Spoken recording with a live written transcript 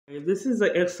This is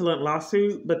an excellent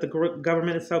lawsuit, but the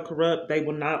government is so corrupt, they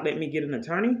will not let me get an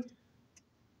attorney.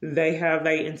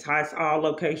 They entice all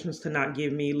locations to not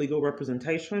give me legal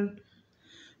representation.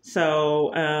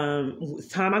 So,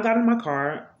 time I got in my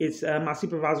car, it's my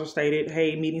supervisor stated,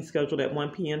 "Hey, meeting scheduled at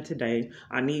 1 p.m. today.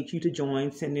 I need you to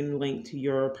join. Send in a link to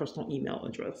your personal email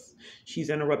address." She's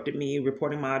interrupted me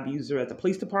reporting my abuser at the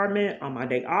police department on my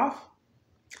day off.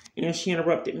 And she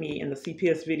interrupted me in the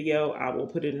CPS video. I will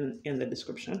put it in the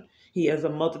description. He has a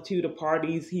multitude of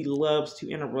parties. He loves to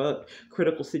interrupt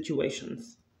critical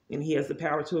situations. And he has the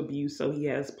power to abuse, so he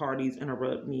has parties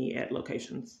interrupt me at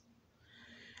locations.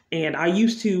 And I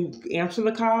used to answer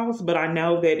the calls, but I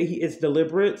know that it's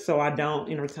deliberate, so I don't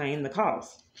entertain the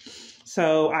calls.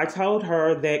 So I told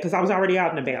her that, because I was already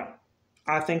out and about,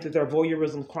 I think that they're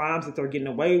voyeurism crimes that they're getting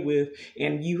away with.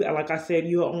 And you, like I said,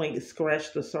 you only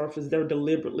scratch the surface. They're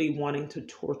deliberately wanting to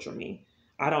torture me.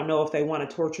 I don't know if they want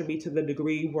to torture me to the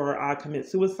degree where I commit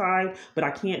suicide, but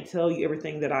I can't tell you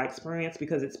everything that I experience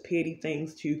because it's petty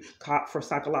things for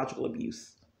psychological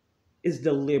abuse. It's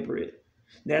deliberate.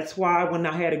 That's why when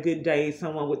I had a good day,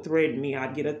 someone would threaten me.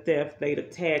 I'd get a theft. They'd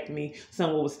attack me.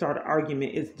 Someone would start an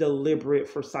argument. It's deliberate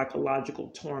for psychological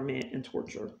torment and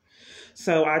torture.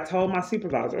 So I told my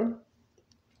supervisor,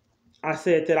 I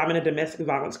said that I'm in a domestic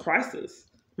violence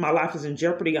crisis. My life is in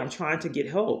jeopardy. I'm trying to get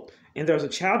help. And there's a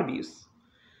child abuse.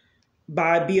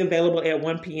 Be available at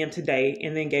 1 p.m. today,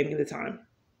 and then gave me the time.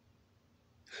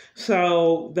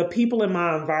 So the people in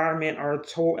my environment are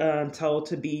told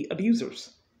to be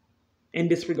abusers and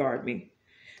disregard me.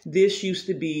 This used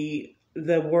to be,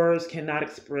 the words cannot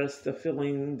express the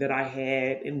feeling that I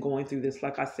had in going through this.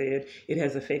 Like I said, it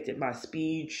has affected my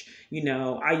speech.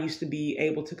 I used to be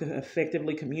able to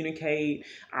effectively communicate.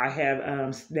 I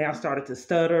have now started to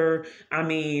stutter.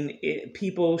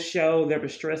 People show their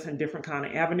distress in different kind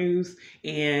of avenues,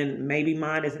 and maybe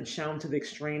mine isn't shown to the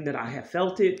extreme that I have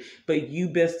felt it, but you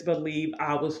best believe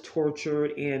I was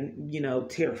tortured and,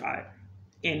 terrified.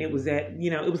 And it was it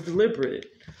was deliberate.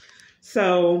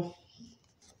 So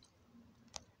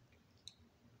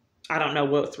I don't know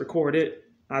what's recorded.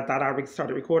 I thought I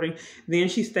started recording. Then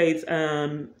she states,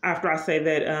 after I say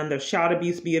that the child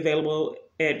abuse be available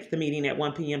at the meeting at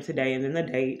 1 p.m. today, and then the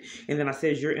date. And then I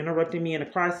says, "You're interrupting me in a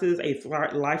crisis,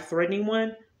 a life-threatening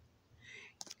one."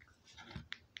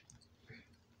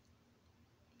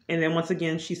 And then once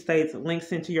again, she states, "Links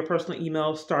sent to your personal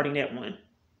email starting at 1.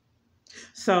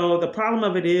 So the problem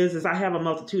of it is I have a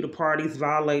multitude of parties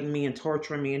violating me and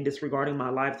torturing me and disregarding my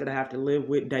life that I have to live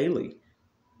with daily.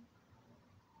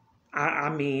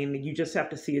 You just have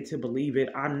to see it to believe it.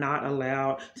 I'm not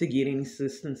allowed to get any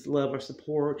assistance, love, or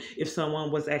support. If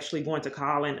someone was actually going to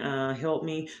call and help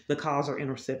me, the calls are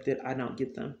intercepted. I don't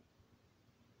get them.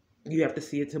 You have to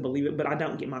see it to believe it, but I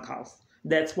don't get my calls.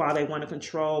 That's why they want to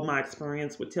control my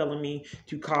experience with telling me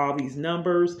to call these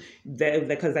numbers,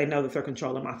 because they know that they're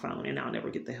controlling my phone and I'll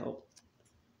never get the help.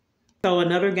 So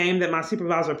another game that my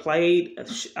supervisor played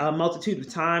a multitude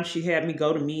of times, she had me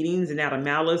go to meetings and out of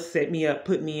malice set me up,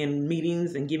 put me in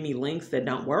meetings and give me links that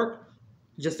don't work,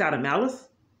 just out of malice.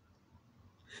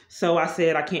 So I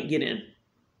said I can't get in.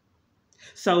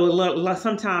 So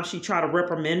sometimes she tried to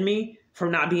reprimand me for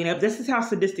not being able. This is how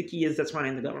sadistic he is that's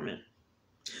running the government.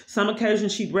 Some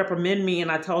occasions she'd reprimand me,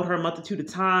 and I told her a multitude of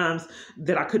times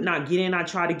that I could not get in. I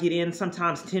tried to get in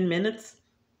sometimes 10 minutes.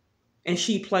 And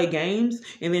she'd play games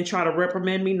and then try to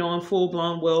reprimand me knowing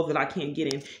full-blown well that I can't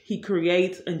get in. He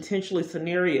creates intentionally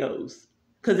scenarios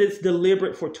because it's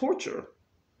deliberate for torture.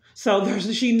 So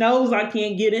she knows I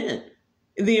can't get in.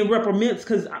 And then reprimands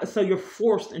so you're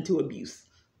forced into abuse.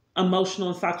 Emotional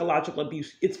and psychological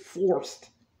abuse. It's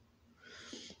forced.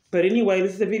 But anyway,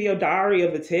 this is a video diary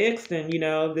of the text, and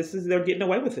they're getting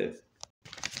away with it.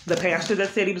 The pastor that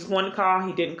said he was going to call,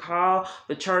 he didn't call.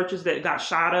 The churches that got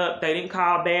shot up, they didn't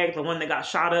call back. The one that got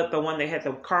shot up, the one that had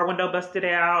the car window busted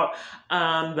out,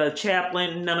 the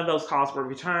chaplain, none of those calls were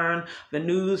returned. The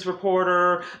news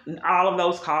reporter, all of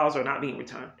those calls are not being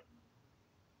returned.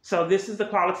 So this is the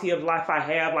quality of life I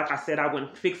have. Like I said, I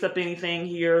wouldn't fix up anything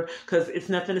here because it's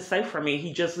nothing to say for me.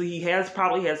 He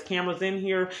probably has cameras in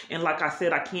here. And like I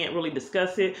said, I can't really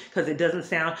discuss it because it doesn't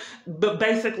sound. But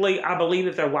basically, I believe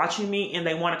that they're watching me and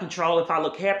they want to control. If I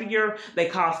look happier, they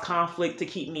cause conflict to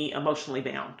keep me emotionally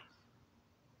bound.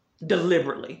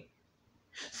 Deliberately.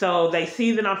 So they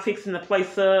see that I'm fixing the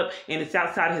place up and it's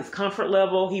outside his comfort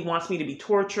level. He wants me to be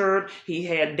tortured. He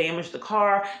had damaged the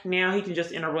car. Now he can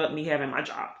just interrupt me having my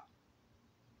job.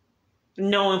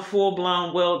 Knowing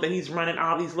full-blown well that he's running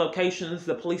all these locations,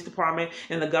 the police department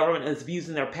and the government is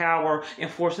using their power,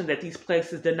 enforcing that these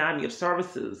places deny me of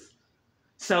services.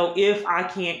 So if I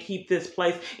can't keep this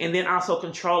place, and then also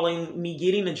controlling me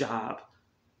getting a job.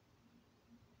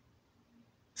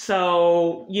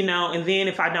 So, and then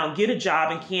if I don't get a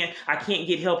job and I can't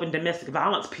get help in domestic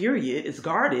violence, period, it's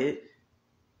guarded.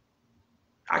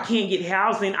 I can't get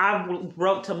housing. I've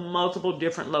wrote to multiple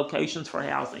different locations for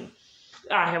housing.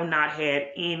 I have not had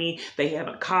any. They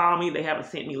haven't called me. They haven't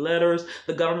sent me letters.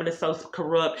 The government is so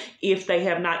corrupt. If they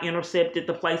have not intercepted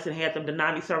the place and had them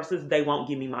deny me services, they won't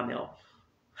give me my mail.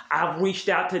 I've reached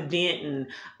out to Denton,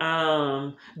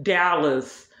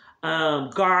 Dallas,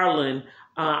 Garland,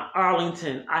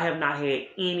 Arlington. I have not had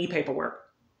any paperwork.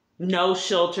 No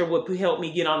shelter would help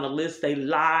me get on the list. They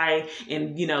lie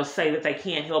and, say that they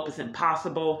can't help. It's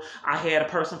impossible. I had a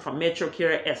person from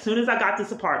MetroCare. As soon as I got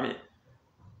this apartment,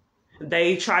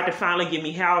 they tried to finally give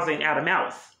me housing out of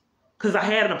malice because I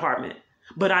had an apartment.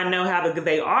 But I know how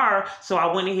they are, so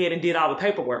I went ahead and did all the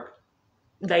paperwork.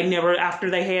 They never, after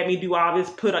they had me do all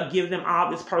this, give them all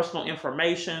this personal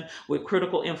information with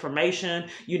critical information.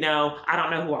 I don't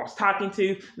know who I was talking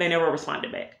to. They never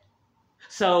responded back.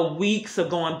 So weeks of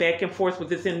going back and forth with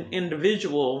this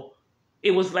individual,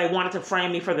 it was they wanted to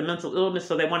frame me for the mental illness,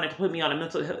 so they wanted to put me on a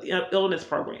mental illness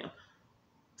program.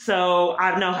 So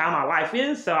I know how my life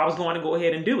is, so I was going to go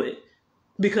ahead and do it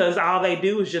because all they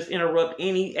do is just interrupt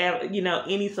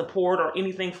any support or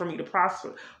anything for me to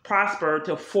prosper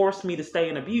to force me to stay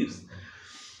in abuse.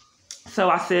 So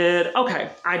I said,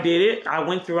 okay, I did it. I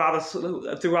went through all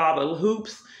the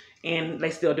hoops, and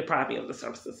they still deprived me of the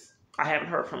services. I haven't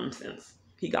heard from him since.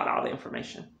 He got all the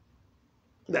information.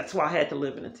 That's why I had to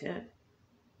live in a tent.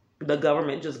 The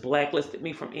government just blacklisted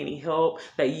me from any help.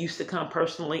 They used to come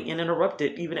personally and interrupt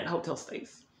it, even at hotel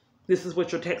stays. This is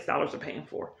what your tax dollars are paying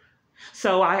for.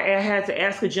 So I had to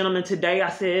ask a gentleman today. I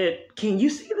said, can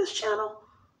you see this channel?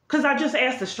 Because I just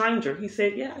asked a stranger. He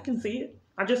said, yeah, I can see it.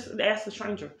 I just asked a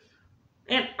stranger.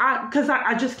 And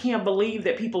I just can't believe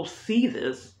that people see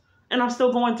this, and I'm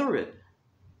still going through it.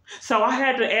 So I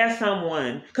had to ask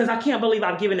someone, because I can't believe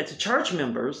I've given it to church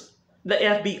members, the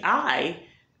FBI,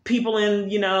 people in,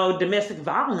 domestic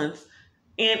violence,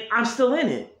 and I'm still in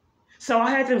it. So I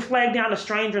had to flag down a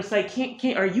stranger and say,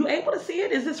 are you able to see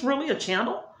it? Is this really a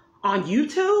channel on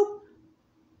YouTube?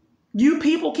 You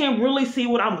people can really see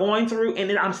what I'm going through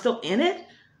and I'm still in it?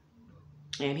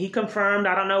 And he confirmed,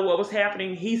 I don't know what was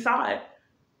happening. He saw it.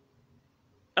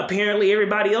 Apparently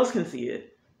everybody else can see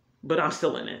it, but I'm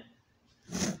still in it.